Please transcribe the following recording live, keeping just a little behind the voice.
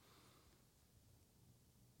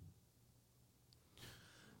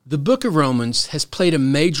The book of Romans has played a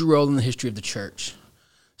major role in the history of the church.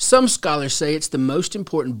 Some scholars say it's the most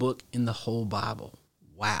important book in the whole Bible.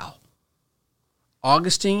 Wow.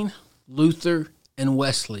 Augustine, Luther, and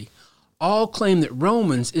Wesley all claim that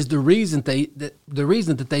Romans is the reason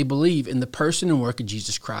that they believe in the person and work of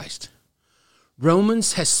Jesus Christ.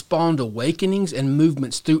 Romans has spawned awakenings and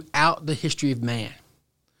movements throughout the history of man.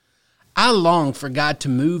 I long for God to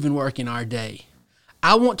move and work in our day.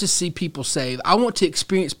 I want to see people saved. I want to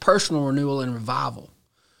experience personal renewal and revival.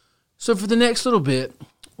 So for the next little bit,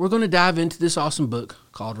 we're going to dive into this awesome book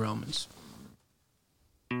called Romans.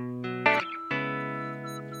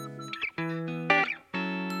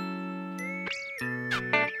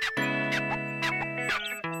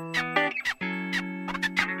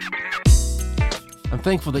 I'm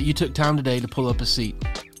thankful that you took time today to pull up a seat.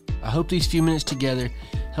 I hope these few minutes together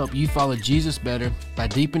help you follow Jesus better by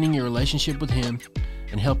deepening your relationship with Him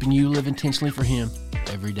and helping you live intentionally for Him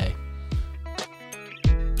every day.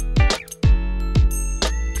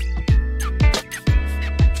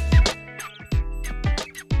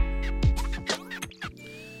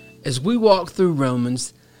 As we walk through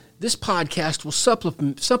Romans, this podcast will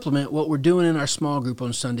supplement what we're doing in our small group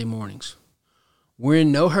on Sunday mornings. We're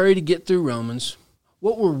in no hurry to get through Romans.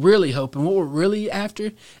 What we're really hoping, what we're really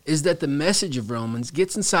after, is that the message of Romans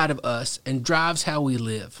gets inside of us and drives how we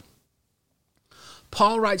live.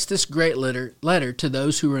 Paul writes this great letter to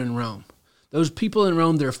those who are in Rome, those people in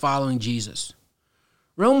Rome that are following Jesus.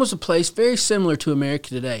 Rome was a place very similar to America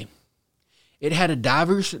today. It had a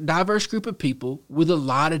diverse group of people with a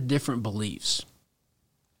lot of different beliefs.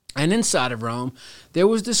 And inside of Rome, there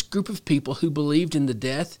was this group of people who believed in the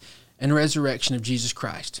death and resurrection of Jesus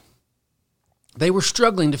Christ. They were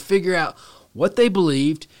struggling to figure out what they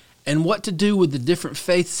believed and what to do with the different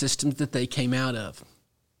faith systems that they came out of.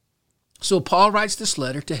 So Paul writes this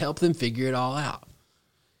letter to help them figure it all out.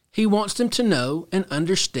 He wants them to know and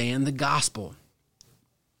understand the gospel.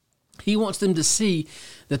 He wants them to see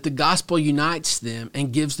that the gospel unites them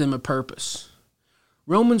and gives them a purpose.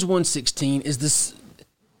 Romans 1:16 is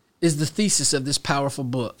the thesis of this powerful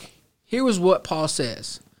book. Here is what Paul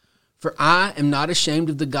says: "For I am not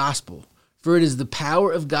ashamed of the gospel, for it is the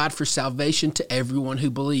power of God for salvation to everyone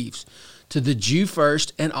who believes, to the Jew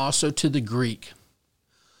first and also to the Greek."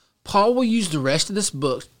 Paul will use the rest of this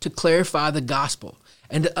book to clarify the gospel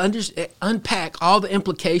and to unpack all the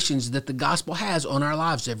implications that the gospel has on our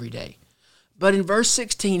lives every day. But in verse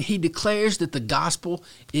 16, he declares that the gospel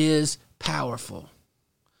is powerful.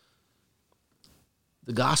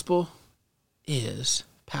 The gospel is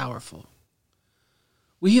powerful.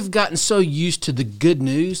 We have gotten so used to the good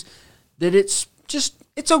news that it's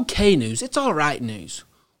okay news. It's all right news.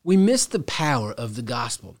 We miss the power of the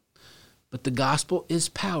gospel. But the gospel is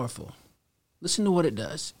powerful. Listen to what it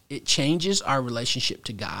does. It changes our relationship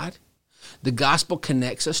to God. The gospel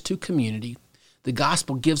connects us to community. The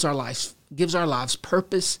gospel gives our lives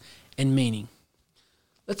purpose and meaning.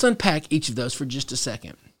 Let's unpack each of those for just a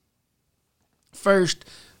second. First,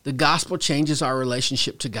 the gospel changes our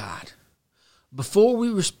relationship to God. Before we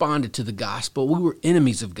responded to the gospel, we were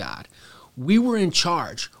enemies of God. We were in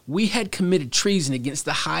charge. We had committed treason against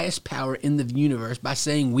the highest power in the universe by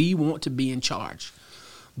saying we want to be in charge.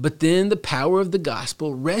 But then the power of the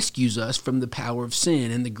gospel rescues us from the power of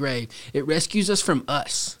sin and the grave. It rescues us from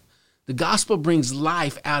us. The gospel brings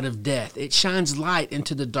life out of death. It shines light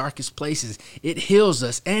into the darkest places. It heals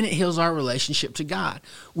us, and it heals our relationship to God.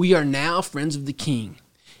 We are now friends of the King.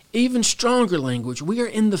 Even stronger language, we are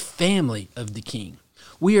in the family of the King.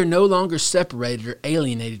 We are no longer separated or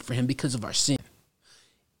alienated from Him because of our sin.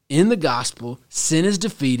 In the gospel, sin is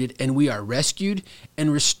defeated and we are rescued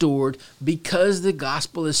and restored because the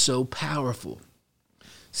gospel is so powerful.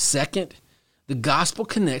 Second, the gospel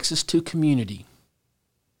connects us to community.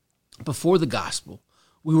 Before the gospel,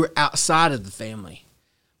 we were outside of the family.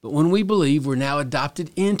 But when we believe, we're now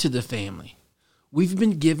adopted into the family. We've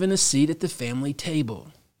been given a seat at the family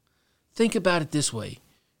table. Think about it this way.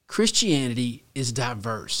 Christianity is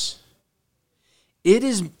diverse. It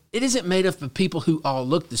isn't made up of people who all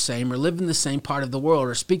look the same or live in the same part of the world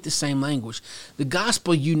or speak the same language. The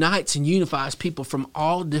gospel unites and unifies people from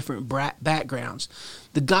all different backgrounds.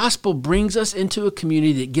 The gospel brings us into a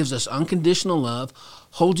community that gives us unconditional love,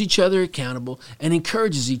 holds each other accountable, and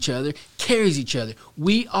encourages each other, carries each other.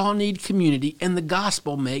 We all need community, and the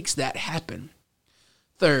gospel makes that happen.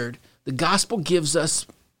 Third, the gospel gives us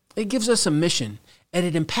a mission, and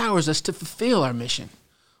it empowers us to fulfill our mission.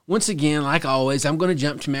 Once again, like always, I'm going to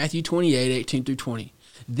jump to Matthew 28:18-20.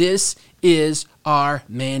 This is our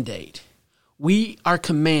mandate. We are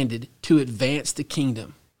commanded to advance the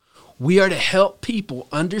kingdom. We are to help people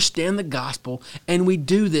understand the gospel, and we don't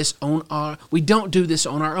do this on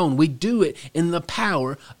our own. We do it in the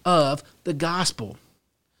power of the gospel.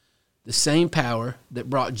 The same power that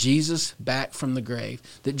brought Jesus back from the grave,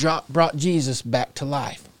 that brought Jesus back to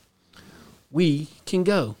life. We can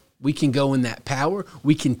go. We can go in that power.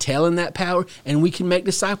 We can tell in that power, and we can make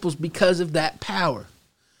disciples because of that power.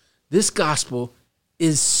 This gospel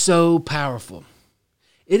is so powerful.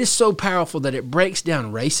 It is so powerful that it breaks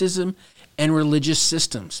down racism and religious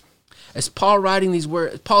systems. As Paul is writing these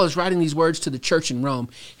words to the church in Rome,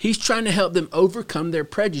 he's trying to help them overcome their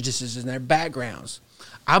prejudices and their backgrounds.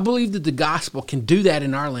 I believe that the gospel can do that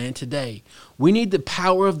in our land today. We need the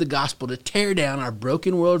power of the gospel to tear down our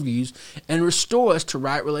broken worldviews and restore us to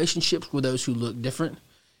right relationships with those who look different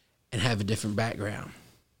and have a different background.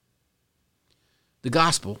 The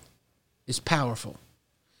gospel is powerful.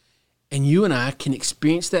 And you and I can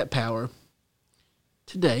experience that power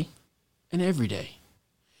today and every day.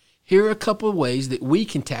 Here are a couple of ways that we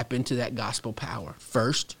can tap into that gospel power.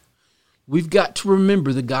 First, we've got to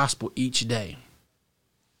remember the gospel each day.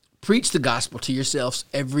 Preach the gospel to yourselves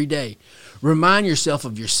every day. Remind yourself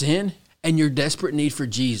of your sin and your desperate need for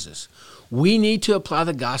Jesus. We need to apply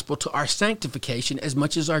the gospel to our sanctification as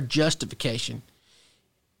much as our justification.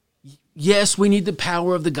 Yes, we need the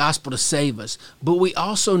power of the gospel to save us, but we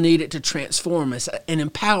also need it to transform us and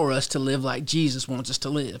empower us to live like Jesus wants us to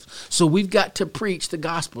live. So we've got to preach the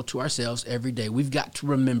gospel to ourselves every day. We've got to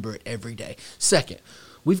remember it every day. Second,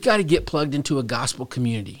 we've got to get plugged into a gospel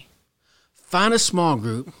community. Find a small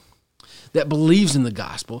group that believes in the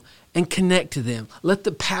gospel and connect to them. Let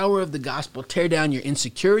the power of the gospel tear down your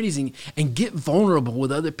insecurities and get vulnerable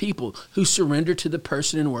with other people who surrender to the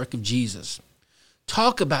person and work of Jesus.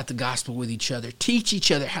 Talk about the gospel with each other. Teach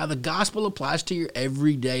each other how the gospel applies to your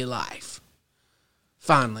everyday life.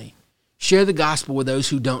 Finally, share the gospel with those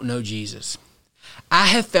who don't know Jesus. I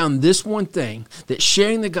have found this one thing, that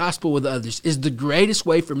sharing the gospel with others is the greatest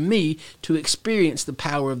way for me to experience the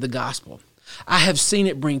power of the gospel. I have seen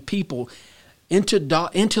it bring people into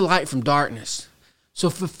light from darkness. So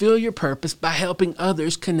fulfill your purpose by helping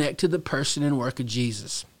others connect to the person and work of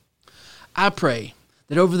Jesus. I pray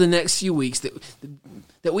that over the next few weeks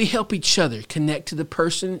that we help each other connect to the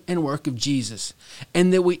person and work of Jesus,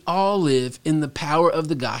 and that we all live in the power of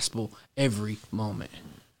the gospel every moment.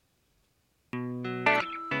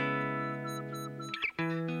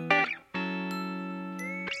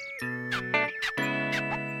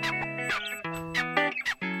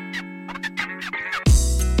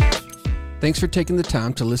 Thanks for taking the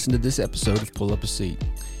time to listen to this episode of Pull Up a Seat.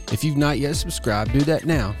 If you've not yet subscribed, do that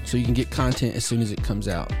now so you can get content as soon as it comes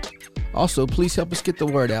out. Also, please help us get the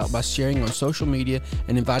word out by sharing on social media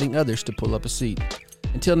and inviting others to pull up a seat.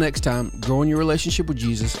 Until next time, grow in your relationship with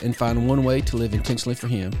Jesus and find one way to live intentionally for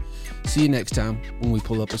Him. See you next time when we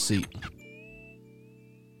pull up a seat.